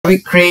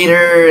Quick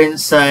crater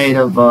inside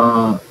of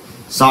a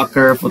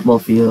soccer football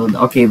field.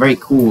 Okay, very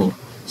cool.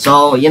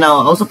 So, you know,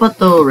 I was about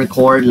to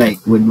record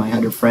like with my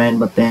other friend,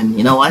 but then,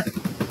 you know what?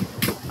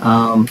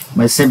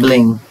 My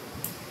sibling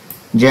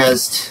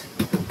just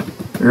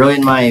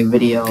ruined my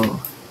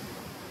video.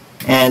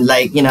 And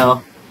like, you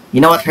know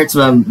what hurts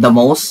them the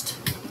most?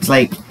 It's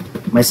like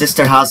my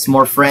sister has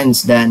more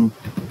friends than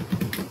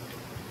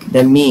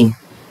me.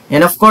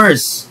 And of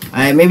course,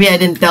 maybe I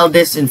didn't tell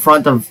this in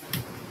front of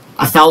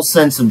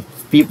thousands of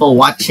people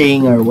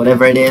watching or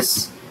whatever it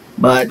is,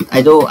 but I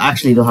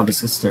actually do have a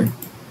sister.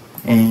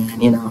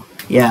 And you know,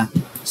 yeah.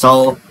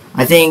 So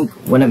I think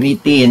when I'm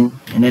 18,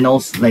 and then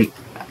also like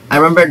I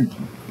remember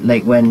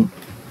like when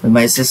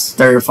my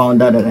sister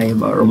found out that I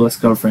have a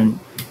Roblox girlfriend,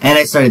 and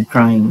I started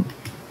crying.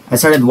 I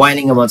started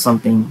whining about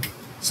something.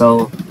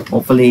 So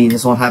hopefully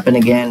this won't happen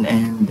again,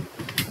 and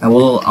I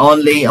will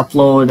only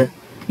upload,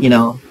 you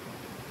know,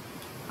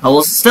 I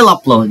will still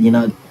upload, you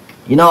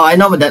know, I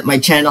know that my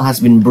channel has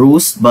been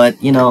bruised, but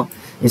you know,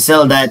 it's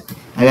still that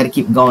I gotta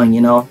keep going,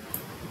 you know.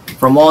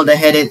 From all the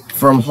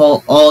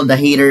all the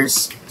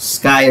haters,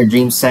 Sky or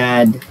Dream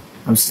Sad,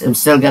 I'm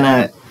still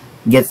gonna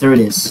get through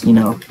this, you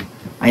know.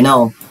 I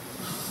know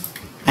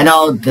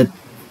that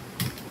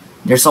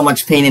there's so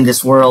much pain in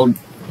this world,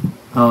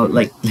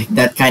 like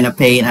that kind of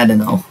pain, I don't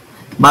know.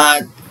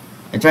 But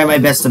I try my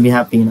best to be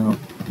happy, you know.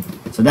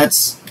 So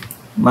that's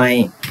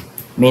my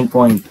main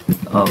point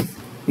of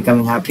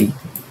becoming happy.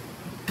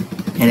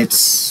 And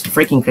it's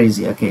freaking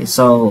crazy. Okay,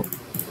 so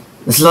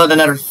let's load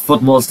another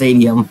football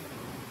stadium.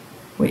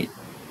 Wait,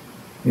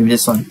 maybe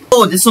this one.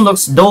 Oh, this one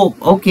looks dope.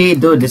 Okay,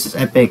 dude, this is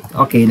epic.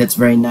 Okay, that's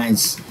very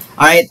nice.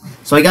 Alright,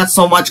 so I got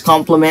so much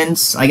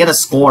compliments. I got a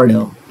score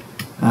though.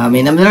 I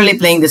mean, I'm literally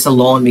playing this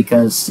alone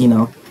because, you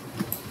know,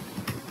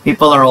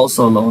 people are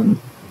also alone.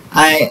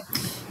 I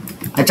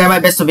try my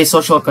best to be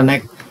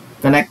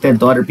connected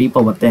to other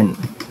people, but then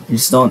I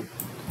just don't.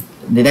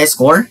 Did I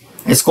score?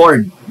 I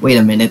scored. Wait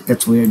a minute,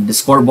 that's weird. The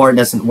scoreboard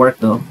doesn't work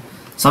though.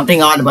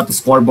 Something odd about the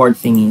scoreboard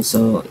thingy,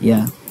 so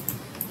yeah.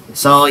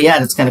 So yeah,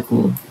 that's kind of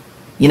cool.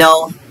 You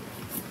know,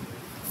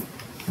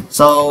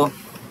 so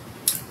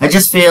I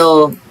just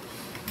feel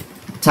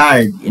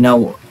tired, you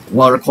know,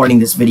 while recording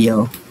this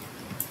video.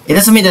 It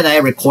doesn't mean that I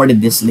recorded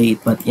this late,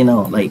 but you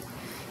know, like,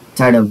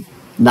 tired of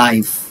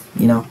life,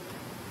 you know.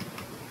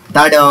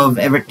 Tired of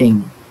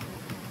everything.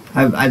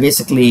 I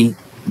basically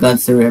gone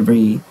through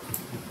every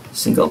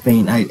single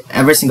pain,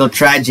 every single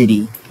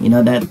tragedy, you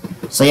know that.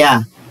 So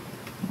yeah,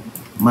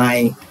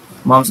 my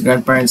mom's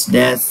grandparents'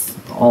 death,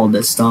 all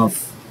this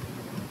stuff,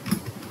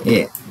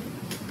 it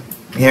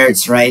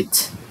hurts,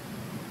 right?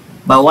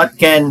 But what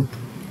can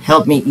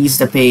help me ease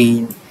the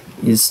pain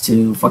is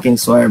to fucking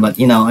swear. But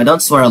you know, I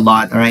don't swear a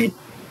lot, alright?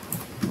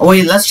 Oh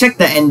wait, let's check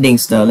the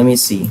endings though. Let me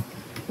see.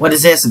 What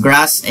is this?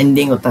 Grass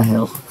ending? What the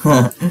hell?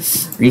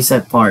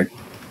 Reset part.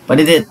 But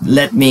it did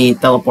let me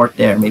teleport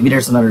there. Maybe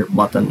there's another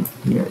button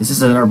here. Is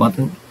this another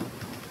button?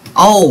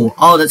 Oh,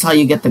 that's how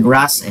you get the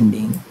grass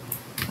ending.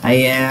 I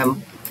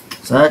am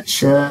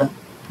such an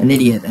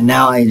idiot, and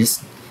now I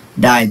just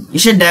died. You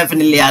should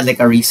definitely add like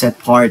a reset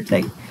part,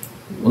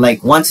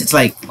 like once it's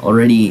like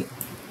already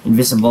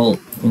invisible,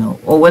 you know.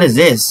 Oh, what is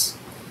this?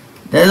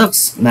 That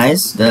looks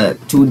nice. The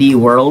 2D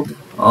world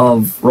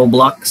of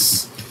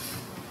Roblox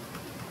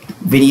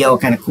video,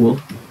 kind of cool.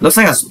 Looks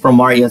like a Super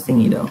Mario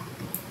thingy though.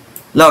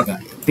 Look,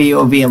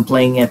 POV, I'm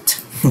playing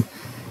it.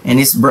 And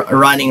it's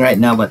running right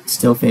now, but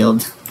still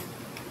failed.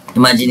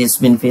 Imagine it's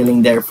been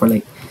failing there for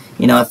like,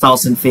 you know,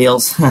 1,000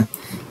 fails.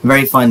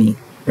 Very funny,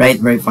 right?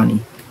 Very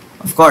funny.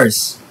 Of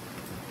course.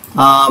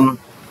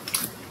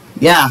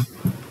 Yeah.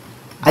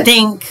 I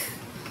think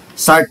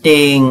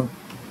starting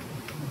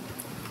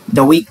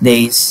the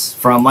weekdays,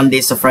 from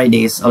Mondays to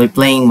Fridays, I'll be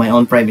playing my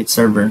own private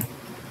server.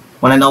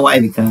 Wanna know why?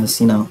 Because,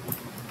 you know,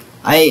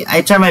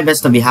 I try my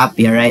best to be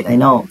happy, alright? I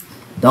know.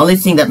 The only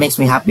thing that makes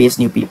me happy is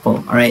new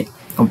people, alright?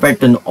 Compared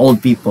to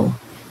old people.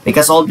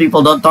 Because old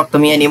people don't talk to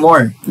me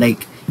anymore.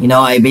 Like, you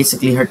know, I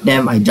basically hurt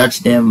them, I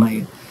judge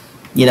them,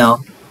 you know,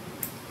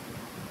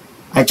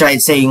 I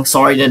tried saying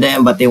sorry to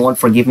them, but they won't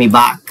forgive me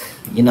back.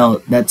 You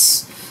know,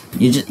 that's,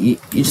 you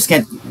just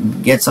can't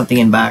get something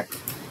in back.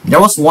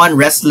 There was one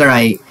wrestler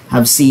I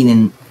have seen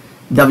in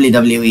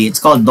WWE. It's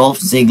called Dolph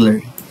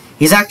Ziggler.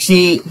 He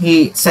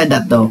said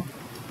that though.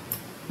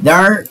 There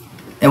are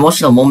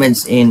emotional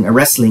moments in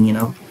wrestling, you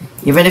know.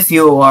 Even if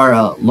you are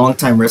a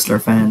long-time wrestler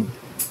fan,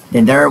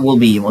 then there will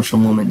be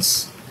emotional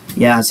moments.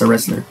 Yeah, as a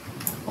wrestler.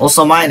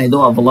 Also mine, I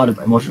do have a lot of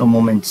emotional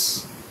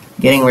moments.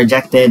 Getting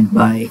rejected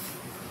by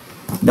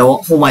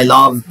whom I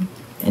love,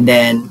 and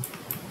then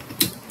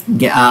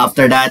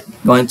after that,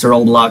 going to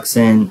Roblox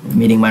and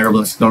meeting my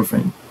Roblox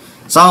girlfriend.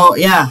 So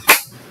yeah,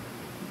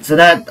 so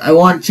that I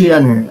won't cheat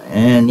on her,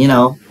 and you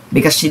know,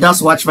 because she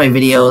does watch my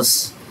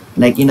videos.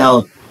 Like, you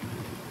know,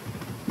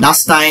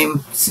 last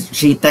time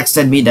she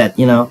texted me that,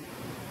 you know,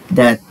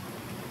 that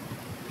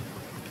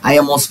I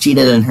almost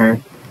cheated on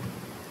her,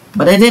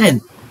 but I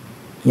didn't,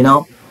 you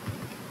know.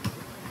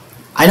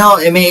 I know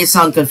it may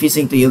sound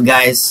confusing to you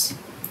guys.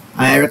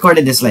 I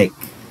recorded this like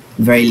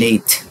very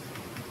late,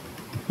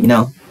 you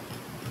know.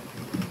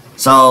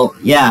 So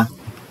yeah,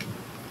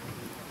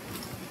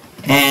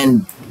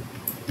 and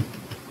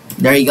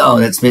there you go.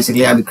 That's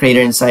basically I'm a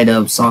creator inside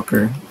of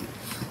soccer.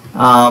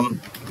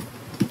 Um,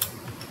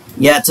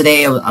 yeah,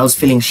 today I was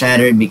feeling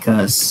shattered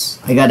because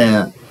I got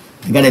a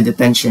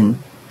detention,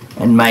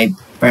 and my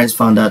parents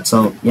found out.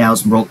 So yeah, I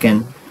was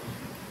broken.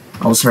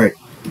 I was hurt.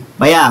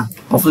 But yeah,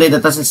 hopefully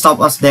that doesn't stop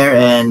us there,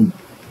 and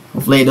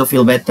hopefully I do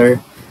feel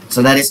better.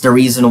 So that is the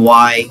reason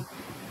why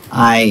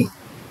I,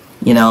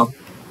 you know,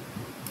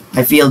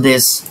 I feel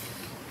this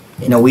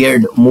in a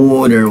weird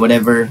mood or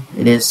whatever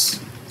it is.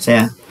 So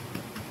yeah.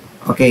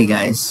 Okay,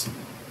 guys.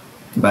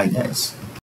 Goodbye, guys.